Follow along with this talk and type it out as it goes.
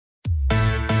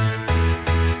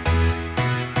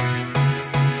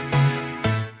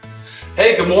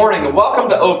Hey, good morning and welcome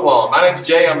to Oaklawn. My name's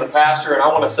Jay, I'm the pastor, and I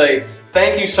want to say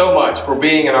thank you so much for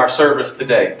being in our service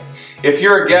today. If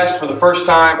you're a guest for the first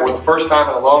time or the first time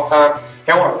in a long time,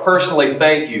 I want to personally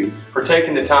thank you for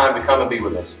taking the time to come and be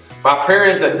with us. My prayer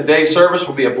is that today's service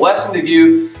will be a blessing to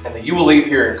you and that you will leave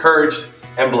here encouraged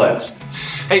and blessed.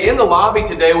 Hey, in the lobby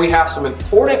today we have some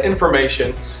important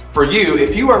information for you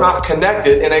if you are not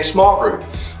connected in a small group.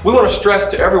 We want to stress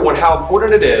to everyone how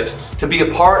important it is to be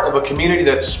a part of a community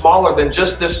that's smaller than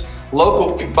just this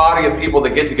local body of people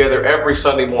that get together every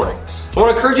Sunday morning. So I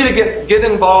want to encourage you to get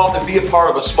involved and be a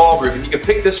part of a small group. And you can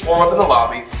pick this form up in the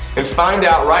lobby and find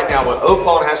out right now what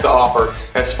Oaklawn has to offer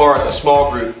as far as a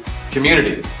small group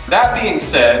community. That being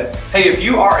said, hey, if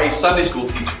you are a Sunday school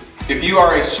teacher, if you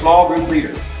are a small group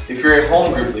leader, if you're a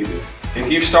home group leader,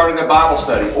 if you've started a Bible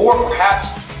study, or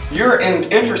perhaps you're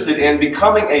interested in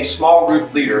becoming a small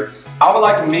group leader, I would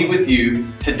like to meet with you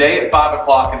today at 5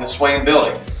 o'clock in the Swain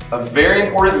building. A very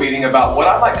important meeting about what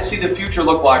I'd like to see the future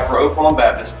look like for Oaklawn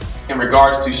Baptist in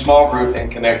regards to small group and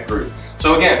connect group.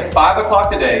 So again, 5 o'clock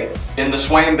today in the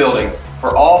Swain building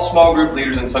for all small group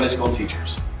leaders and Sunday school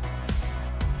teachers.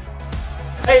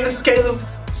 Hey, this is Caleb,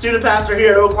 student pastor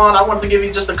here at Oaklawn. I wanted to give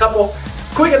you just a couple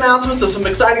quick announcements of some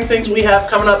exciting things we have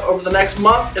coming up over the next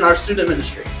month in our student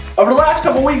ministry. Over the last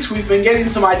couple weeks, we've been getting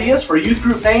some ideas for youth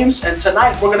group names, and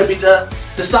tonight we're going to be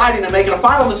deciding and making a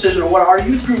final decision on what our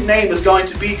youth group name is going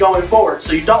to be going forward,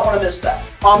 so you don't want to miss that.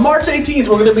 On March 18th,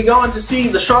 we're going to be going to see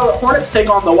the Charlotte Hornets take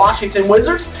on the Washington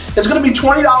Wizards. It's going to be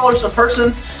 $20 a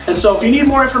person, and so if you need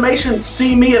more information,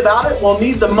 see me about it. We'll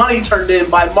need the money turned in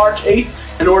by March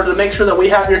 8th in order to make sure that we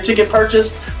have your ticket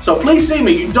purchased, so please see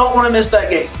me. You don't want to miss that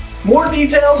game. More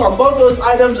details on both those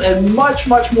items and much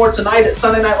more tonight at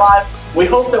Sunday Night Live. We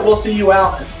hope that we'll see you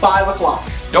out at 5 o'clock.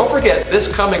 Don't forget,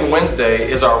 this coming Wednesday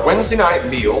is our Wednesday night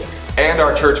meal and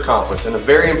our church conference, and a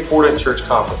very important church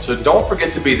conference. So don't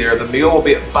forget to be there. The meal will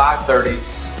be at 5:30,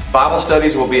 Bible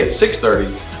studies will be at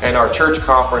 6:30, and our church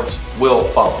conference will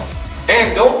follow.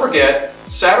 And don't forget,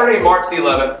 Saturday, March the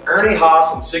 11th, Ernie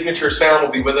Haas and Signature Sound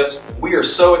will be with us. We are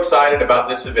so excited about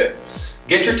this event.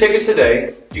 Get your tickets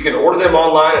today. You can order them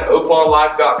online at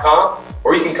oaklawnlife.com,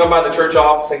 or you can come by the church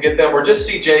office and get them, or just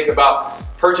see Jake about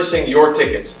purchasing your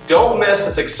tickets. Don't miss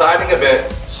this exciting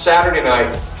event Saturday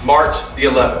night, March the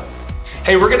 11th.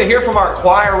 Hey, we're going to hear from our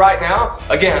choir right now.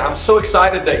 Again, I'm so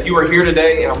excited that you are here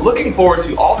today, and I'm looking forward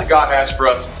to all that God has for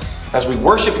us as we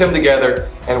worship Him together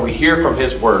and we hear from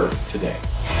His Word today.